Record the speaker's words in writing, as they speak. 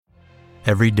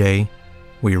Every day,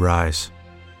 we rise,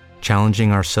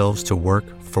 challenging ourselves to work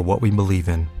for what we believe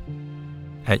in.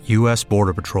 At U.S.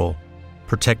 Border Patrol,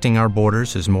 protecting our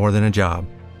borders is more than a job.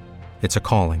 It's a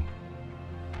calling.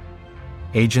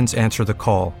 Agents answer the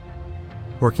call,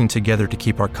 working together to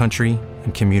keep our country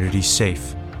and communities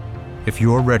safe. If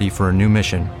you're ready for a new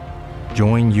mission,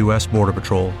 join U.S. Border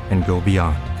Patrol and go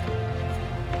beyond.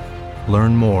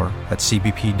 Learn more at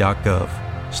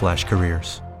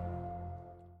cbp.gov/careers.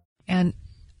 And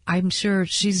I'm sure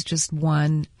she's just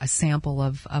a sample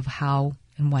of how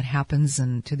and what happens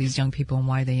to these young people and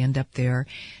why they end up there.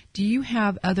 Do you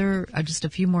have other, just a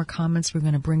few more comments? We're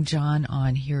going to bring John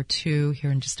on here too,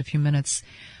 here in just a few minutes,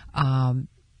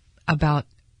 about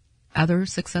other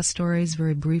success stories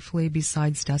very briefly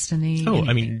besides Destiny.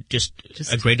 Just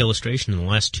a great illustration. In the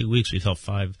last 2 weeks, we've helped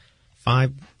five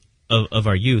of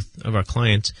our youth, of our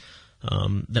clients,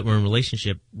 that were in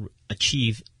relationship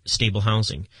achieve stable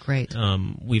housing. Great.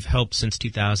 We've helped since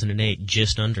 2008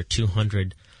 just under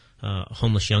 200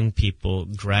 homeless young people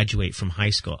graduate from high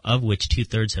school, of which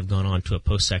 2/3 have gone on to a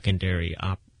post-secondary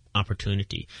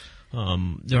opportunity.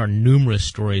 There are numerous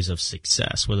stories of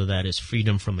success, whether that is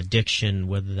freedom from addiction,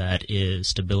 whether that is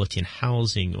stability in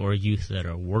housing, or youth that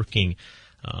are working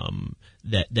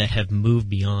that have moved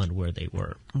beyond where they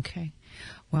were. Okay.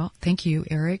 Well, thank you,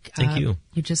 Eric. Thank you.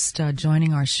 You're just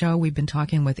joining our show. We've been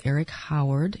talking with Eric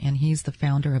Howard, and he's the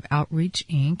founder of Outreach,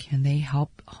 Inc., and they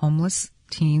help homeless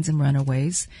teens and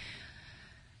runaways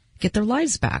get their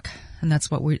lives back. And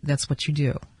that's what you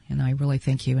do. And I really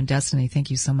thank you. And Destiny, thank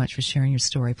you so much for sharing your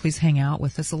story. Please hang out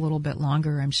with us a little bit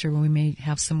longer. I'm sure we may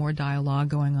have some more dialogue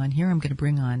going on here. I'm going to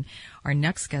bring on our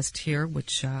next guest here,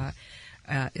 which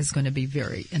is going to be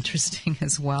very interesting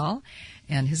as well.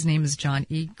 And his name is John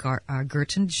E.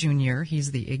 Gurton, Jr.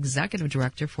 He's the executive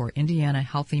director for Indiana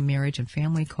Healthy Marriage and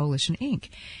Family Coalition, Inc.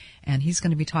 And he's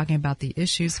going to be talking about the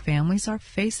issues families are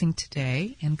facing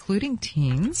today, including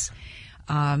teens.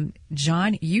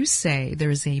 John, you say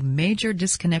there's a major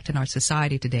disconnect in our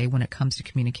society today when it comes to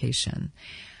communication.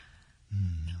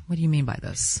 What do you mean by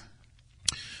this?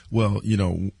 Well,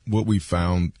 what we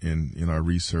found in our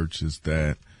research is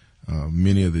that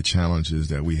many of the challenges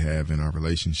that we have in our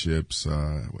relationships,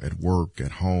 at work,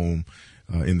 at home,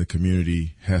 in the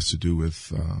community has to do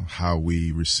with how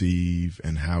we receive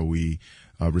and how we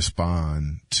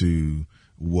respond to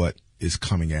what is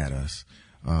coming at us.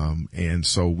 And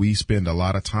so we spend a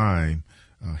lot of time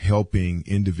helping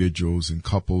individuals and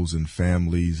couples and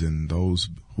families and those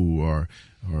who are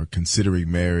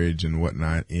considering marriage and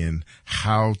whatnot in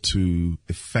how to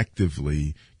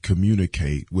effectively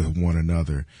communicate with one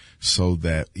another so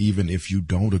that even if you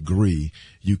don't agree,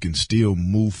 you can still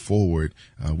move forward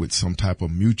with some type of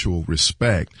mutual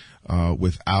respect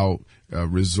without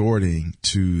resorting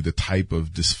to the type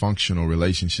of dysfunctional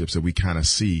relationships that we kind of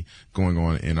see going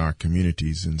on in our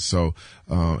communities. And so,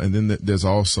 and then there's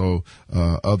also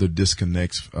other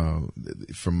disconnects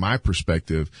from my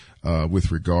perspective with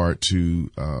regard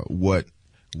to what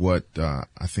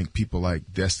I think people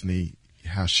like Destiny,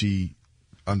 how she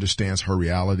understands her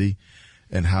reality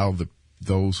and how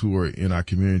those who are in our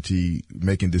community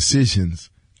making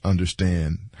decisions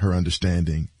understand her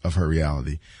understanding of her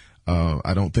reality.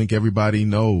 I don't think everybody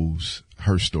knows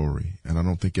her story, and I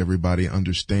don't think everybody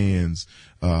understands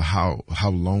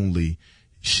how lonely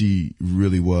she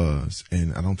really was,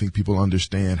 and I don't think people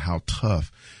understand how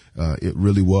tough it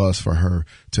really was for her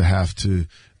to have to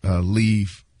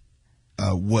leave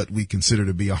what we consider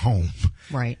to be a home,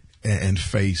 right, and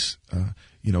face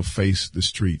the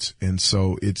streets. And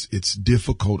so it's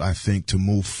difficult, I think, to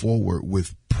move forward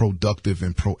with productive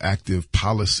and proactive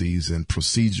policies and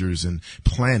procedures and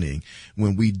planning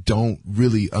when we don't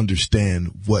really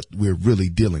understand what we're really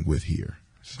dealing with here.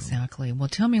 So. Exactly. Well,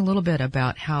 tell me a little bit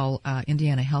about how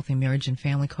Indiana Healthy Marriage and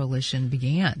Family Coalition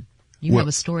began. You have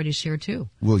a story to share too.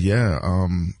 Well, yeah.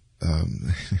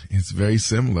 It's very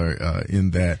similar in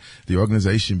that the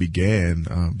organization began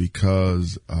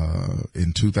because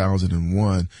in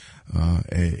 2001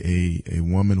 a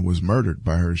woman was murdered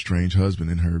by her estranged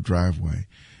husband in her driveway,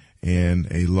 and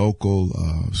a local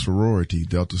sorority,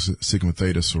 Delta Sigma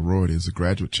Theta sorority, as a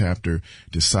graduate chapter,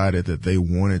 decided that they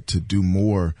wanted to do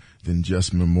more than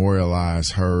just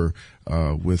memorialize her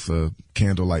with a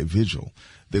candlelight vigil.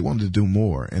 They wanted to do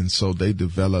more, and so they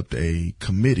developed a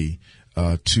committee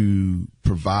to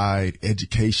provide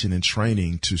education and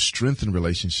training to strengthen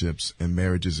relationships and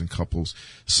marriages and couples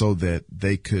so that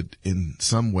they could in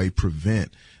some way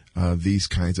prevent these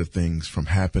kinds of things from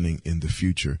happening in the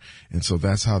future. And so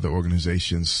that's how the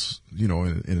organizations, in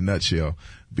a nutshell,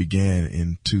 began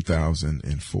in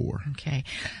 2004. Okay.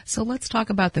 So let's talk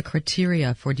about the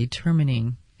criteria for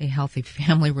determining a healthy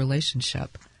family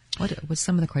relationship? What's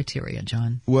some of the criteria,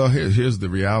 John? Well, here's the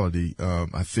reality.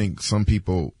 I think some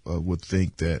people would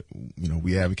think that,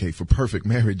 we advocate for perfect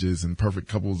marriages and perfect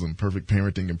couples and perfect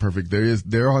parenting and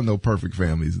there are no perfect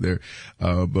families there.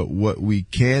 But what we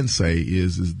can say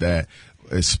is that,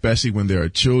 especially when there are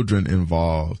children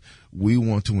involved, we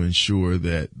want to ensure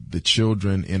that the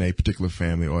children in a particular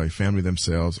family or a family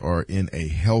themselves are in a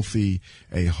healthy,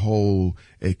 a whole,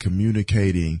 a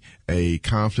communicating, a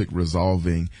conflict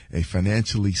resolving, a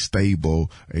financially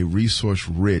stable, a resource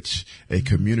rich, a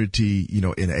community,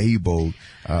 enabled.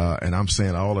 And I'm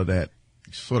saying all of that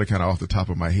sort of kind of off the top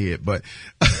of my head, but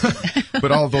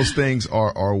all of those things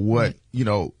are what,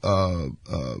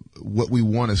 what we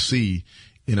want to see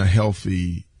in a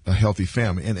healthy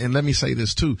family. And let me say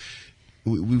this too.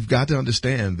 We've got to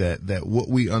understand that what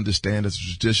we understand as a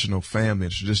traditional family, a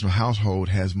traditional household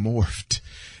has morphed.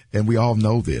 And we all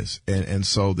know this. And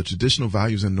so the traditional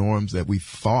values and norms that we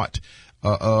thought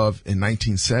of in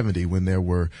 1970, when there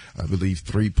were, I believe,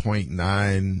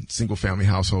 3.9 single family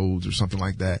households or something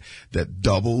like that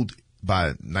doubled by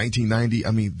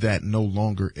 1990, that no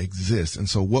longer exists. And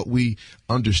so what we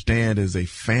understand as a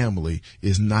family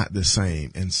is not the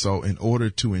same. And so in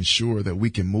order to ensure that we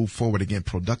can move forward again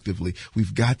productively,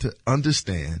 we've got to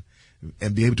understand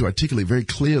and be able to articulate very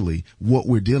clearly what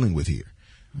we're dealing with here.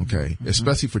 Okay. Mm-hmm.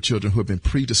 Especially for children who have been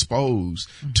predisposed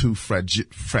to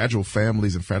fragile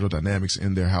families and fragile dynamics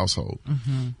in their household.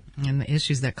 Mm-hmm. And the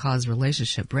issues that cause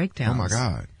relationship breakdowns.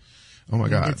 Oh my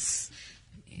God. It's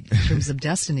in terms of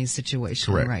Destiny's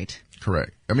situation. Correct. Right.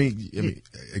 Correct.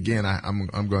 Again,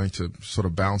 I'm going to sort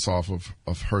of bounce off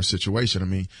of her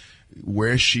situation.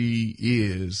 Where she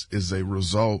is a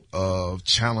result of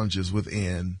challenges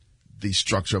within the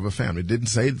structure of a family.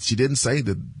 She didn't say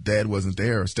that dad wasn't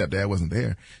there or stepdad wasn't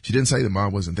there. She didn't say that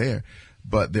mom wasn't there,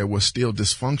 but there was still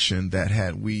dysfunction that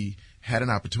had we had an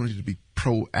opportunity to be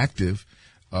proactive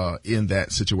in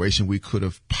that situation, we could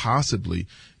have possibly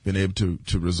been able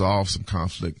to resolve some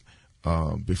conflict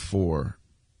before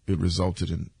it resulted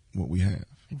in what we have.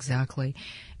 Exactly.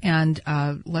 And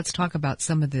let's talk about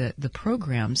some of the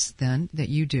programs then that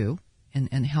you do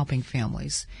in helping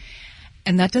families.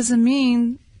 And that doesn't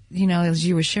mean, as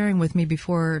you were sharing with me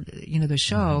before, the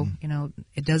show,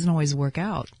 it doesn't always work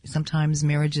out. Sometimes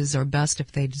marriages are best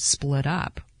if they split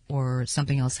up or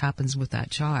something else happens with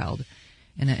that child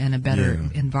in a better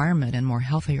environment and more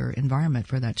healthier environment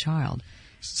for that child.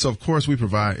 So, of course, we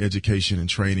provide education and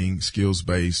training,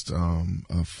 skills-based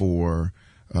for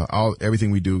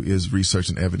everything we do is research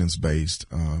and evidence-based.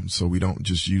 So we don't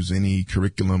just use any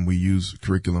curriculum. We use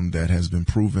curriculum that has been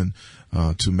proven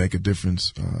to make a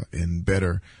difference in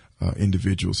better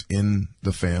individuals in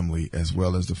the family as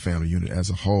well as the family unit as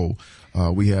a whole.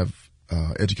 We have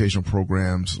educational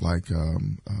programs like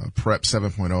Prep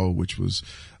 7.0, which was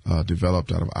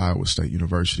developed out of Iowa State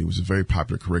University, which is a very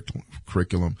popular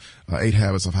curriculum. 8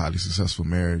 Habits of Highly Successful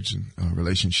Marriage and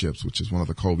Relationships, which is one of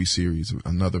the Colby series,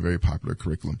 another very popular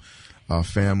curriculum.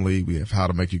 Family, we have How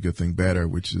to Make Your Good Thing Better,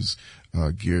 which is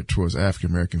geared towards African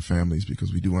American families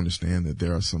because we do understand that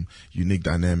there are some unique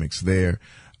dynamics there.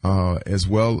 As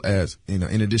well as, in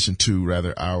addition to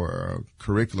our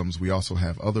curriculums, we also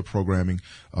have other programming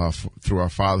through our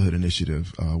fatherhood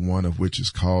initiative, one of which is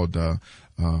called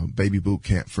Baby Boot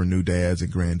Camp for New Dads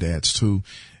and Granddads too.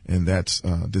 And that's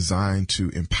designed to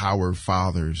empower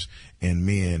fathers and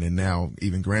men and now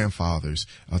even grandfathers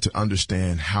to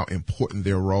understand how important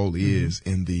their role is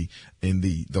in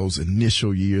those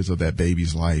initial years of that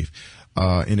baby's life.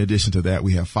 In addition to that,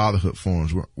 we have fatherhood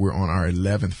forums. We're on our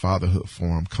 11th fatherhood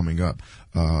forum coming up,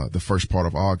 the first part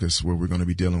of August, where we're going to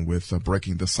be dealing with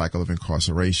breaking the cycle of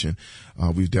incarceration.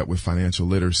 We've dealt with financial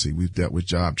literacy. We've dealt with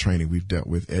job training. We've dealt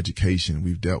with education.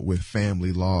 We've dealt with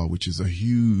family law, which is a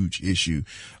huge issue,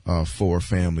 for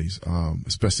families,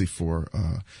 especially for,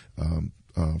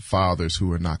 fathers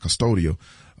who are not custodial.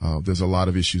 There's a lot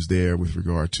of issues there with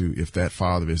regard to if that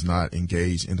father is not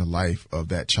engaged in the life of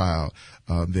that child,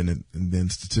 then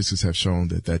statistics have shown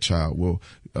that child will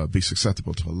be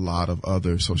susceptible to a lot of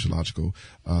other sociological,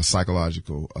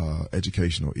 psychological,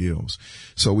 educational ills.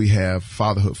 So we have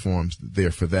fatherhood forums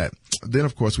there for that. Then,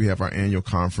 of course, we have our annual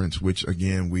conference, which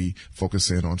again, we focus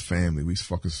in on family. We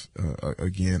focus,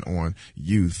 again on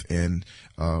youth. And,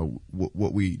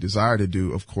 what we desire to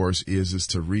do, of course, is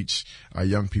to reach our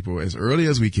young people as early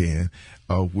as we can,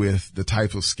 with the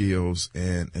type of skills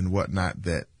and whatnot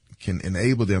that can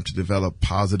enable them to develop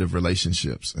positive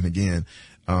relationships. And again,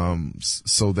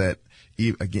 so that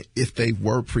if they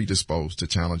were predisposed to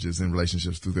challenges in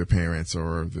relationships through their parents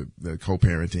or the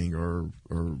co-parenting or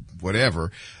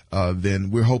whatever, then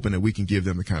we're hoping that we can give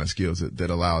them the kind of skills that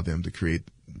allow them to create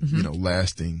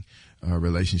lasting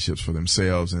relationships for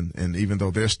themselves. And even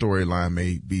though their storyline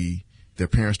their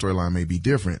parent storyline may be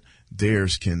different,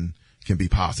 theirs can be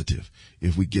positive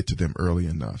if we get to them early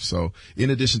enough. So in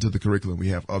addition to the curriculum, we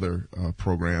have other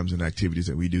programs and activities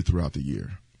that we do throughout the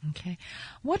year. Okay.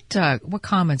 What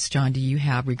comments, John, do you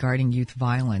have regarding youth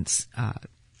violence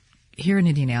here in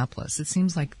Indianapolis? It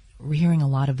seems like we're hearing a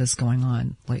lot of this going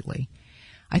on lately.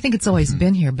 I think it's always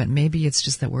been here, but maybe it's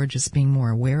just that we're just being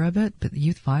more aware of it. But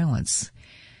youth violence,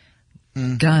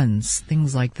 guns,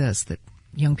 things like this, that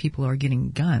young people are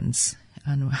getting guns.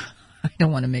 And I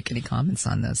don't want to make any comments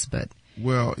on this, but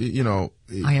well,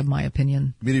 I have my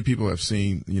opinion. Many people have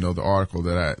seen, the article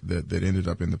that ended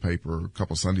up in the paper a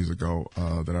couple Sundays ago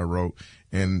that I wrote,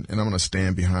 and I'm going to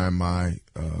stand behind my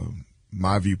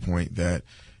viewpoint that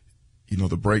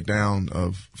the breakdown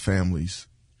of families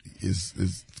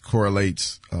is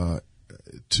correlates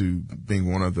to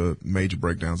being one of the major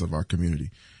breakdowns of our community.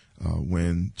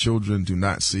 When children do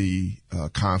not see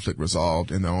conflict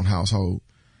resolved in their own household,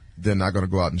 they're not going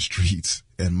to go out in the streets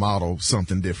and model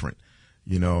something different.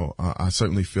 I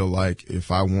certainly feel like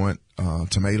if I want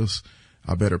tomatoes,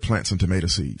 I better plant some tomato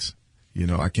seeds.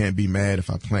 I can't be mad if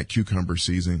I plant cucumber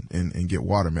seeds and get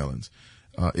watermelons.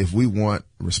 If we want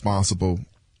responsible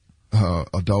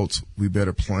adults, we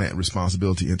better plant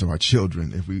responsibility into our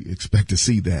children if we expect to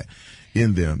see that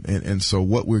in them. And so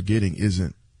what we're getting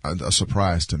isn't a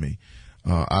surprise to me.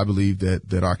 I believe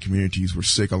that our communities were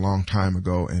sick a long time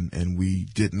ago, and we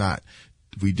did not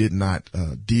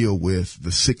deal with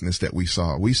the sickness that we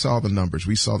saw. We saw the numbers.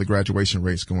 We saw the graduation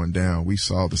rates going down. We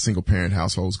saw the single parent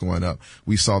households going up.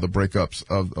 We saw the breakups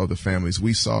of the families.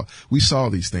 We saw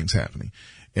these things happening.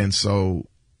 And so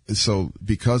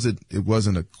because it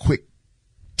wasn't a quick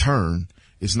turn,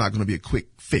 it's not going to be a quick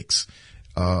fix.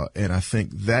 And I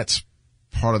think that's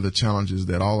part of the challenges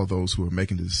that all of those who are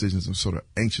making the decisions are sort of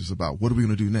anxious about. What are we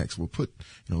going to do next? We'll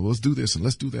let's do this and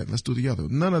let's do that and let's do the other.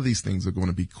 None of these things are going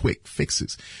to be quick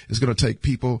fixes. It's going to take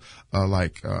people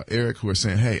like Eric who are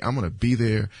saying, hey, I'm going to be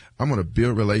there. I'm going to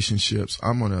build relationships.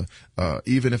 I'm going to,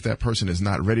 even if that person is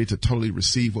not ready to totally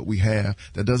receive what we have,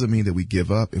 that doesn't mean that we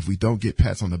give up. If we don't get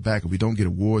pats on the back, if we don't get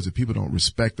awards, if people don't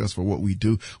respect us for what we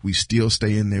do, we still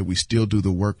stay in there. We still do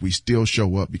the work. We still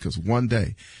show up, because one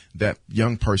day that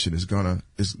young person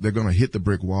they're going to hit the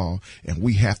brick wall, and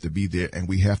we have to be there and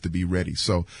we have to be ready.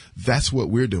 So that's what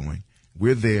we're doing.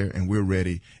 We're there and we're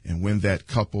ready. And when that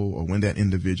couple or when that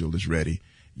individual is ready,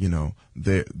 they'll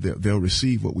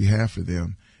receive what we have for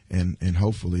them, and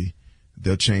hopefully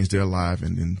they'll change their life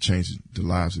and then change the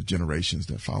lives of generations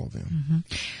that follow them.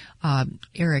 Mm-hmm.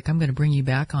 Eric, I'm going to bring you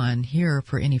back on here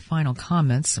for any final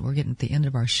comments. We're getting at the end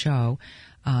of our show.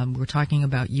 We're talking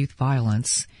about youth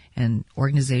violence and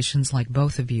organizations like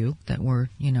both of you that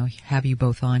have you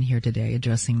both on here today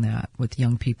addressing that with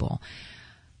young people.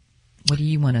 What do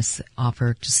you want to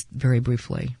offer, just very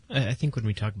briefly? I think when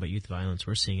we talk about youth violence,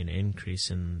 we're seeing an increase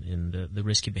in the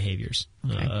risky behaviors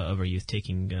of our youth,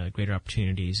 taking greater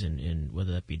opportunities in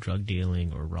whether that be drug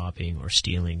dealing or robbing or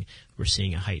stealing. We're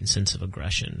seeing a heightened sense of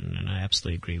aggression, and I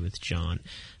absolutely agree with John.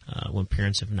 When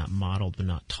parents have not modeled but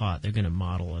not taught, they're going to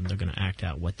model and they're going to act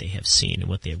out what they have seen and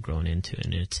what they have grown into.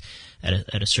 And it's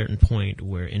at a certain point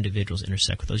where individuals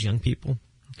intersect with those young people,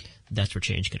 that's where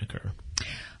change can occur.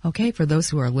 Okay, for those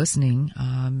who are listening,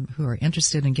 who are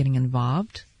interested in getting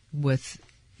involved with,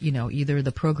 either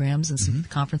the programs and some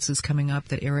conferences coming up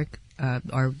that Eric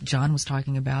or John was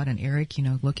talking about, and Eric,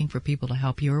 looking for people to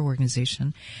help your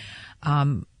organization,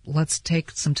 let's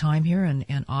take some time here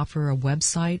and offer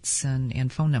websites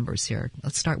and phone numbers here.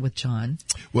 Let's start with John.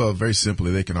 Well, very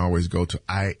simply, they can always go to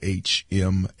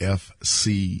ihmfc.org.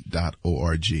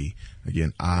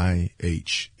 Again, ihmfc.org.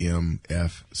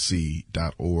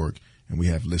 And we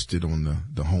have listed on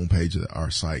the homepage of our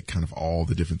site kind of all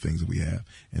the different things that we have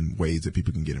and ways that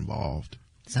people can get involved.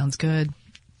 Sounds good.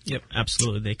 Yep,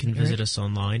 absolutely. They can visit us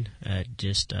online at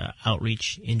just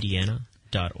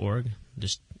outreachindiana.org.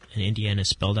 Just Indiana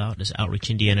spelled out as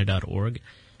outreachindiana.org.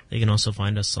 They can also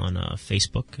find us on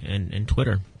Facebook and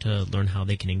Twitter to learn how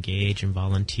they can engage and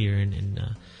volunteer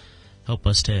and help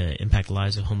us to impact the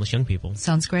lives of homeless young people.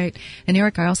 Sounds great. And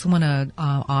Eric, I also want to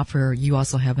offer, you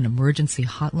also have an emergency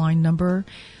hotline number,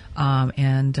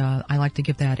 and I like to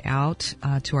give that out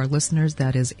to our listeners.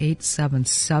 That is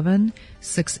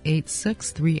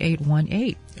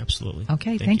 877-686-3818. Absolutely.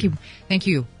 Okay, thank you. Thank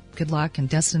you. Good luck and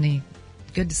destiny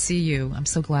Good to see you. I'm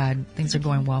so glad things are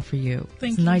going well for you.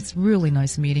 Thank it's you. Nice, really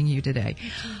nice meeting you today.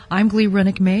 I'm Glee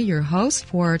Rennick-May, your host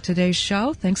for today's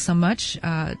show. Thanks so much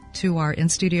to our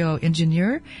in-studio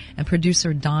engineer and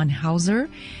producer Don Hauser,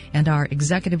 and our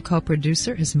executive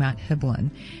co-producer is Matt Hiblin.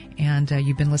 And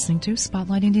you've been listening to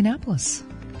Spotlight Indianapolis.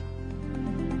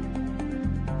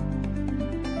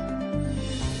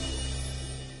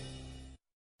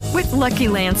 With Lucky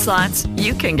Land Slots,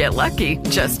 you can get lucky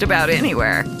just about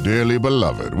anywhere. Dearly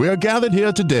beloved, we are gathered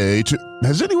here today to...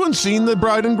 Has anyone seen the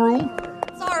bride and groom?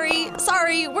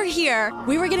 Sorry, we're here.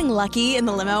 We were getting lucky in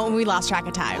the limo and we lost track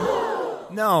of time.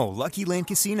 No, Lucky Land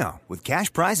Casino, with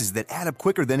cash prizes that add up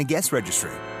quicker than a guest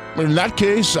registry. In that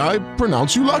case, I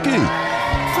pronounce you lucky.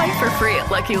 Play for free at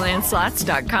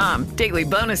LuckyLandSlots.com. Daily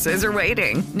bonuses are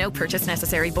waiting. No purchase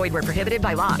necessary. Void where prohibited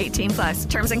by law. 18+.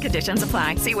 Terms and conditions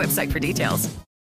apply. See website for details.